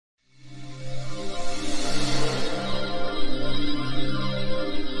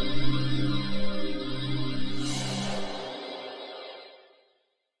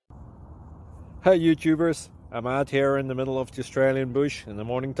Hey YouTubers, I'm out here in the middle of the Australian bush in the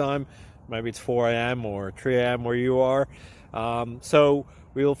morning time. Maybe it's 4 a.m. or 3 a.m. where you are. So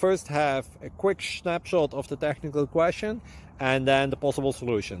we will first have a quick snapshot of the technical question and then the possible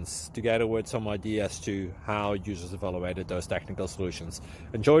solutions, together with some ideas to how users evaluated those technical solutions.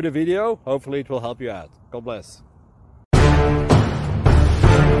 Enjoy the video, hopefully it will help you out. God bless.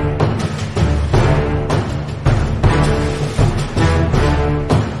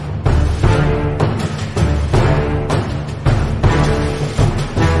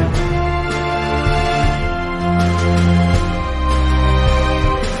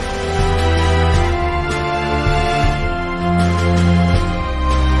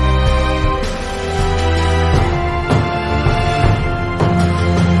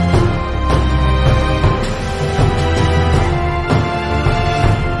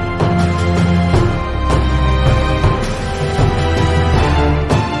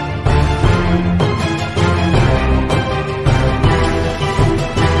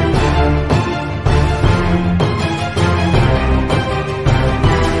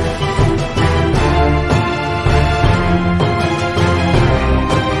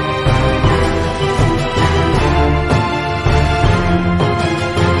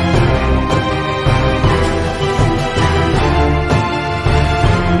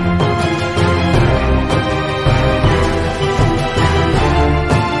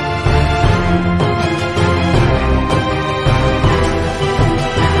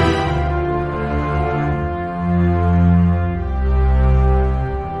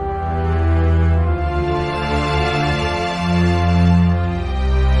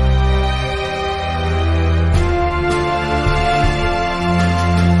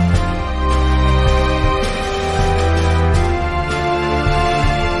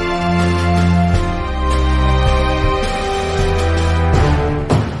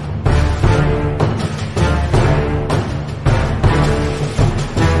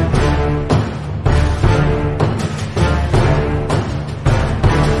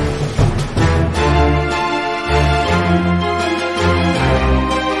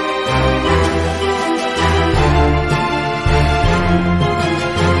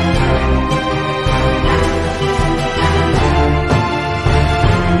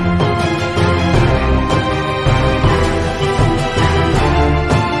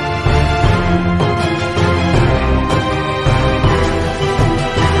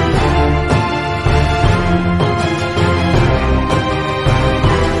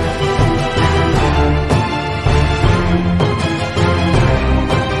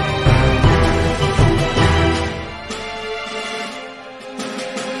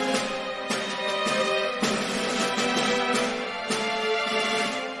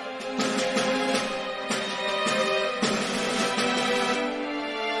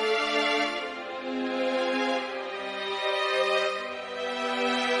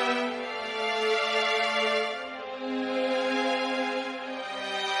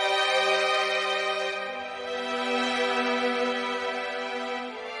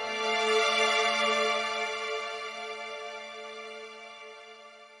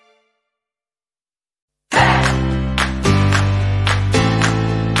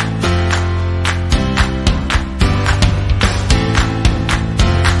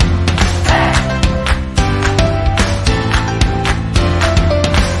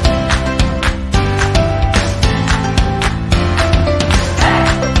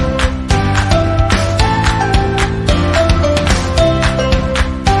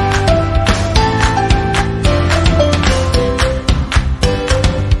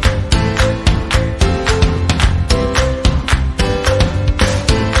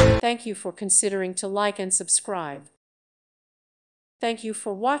 Thank you for considering to like and subscribe. Thank you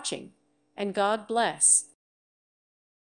for watching, and God bless.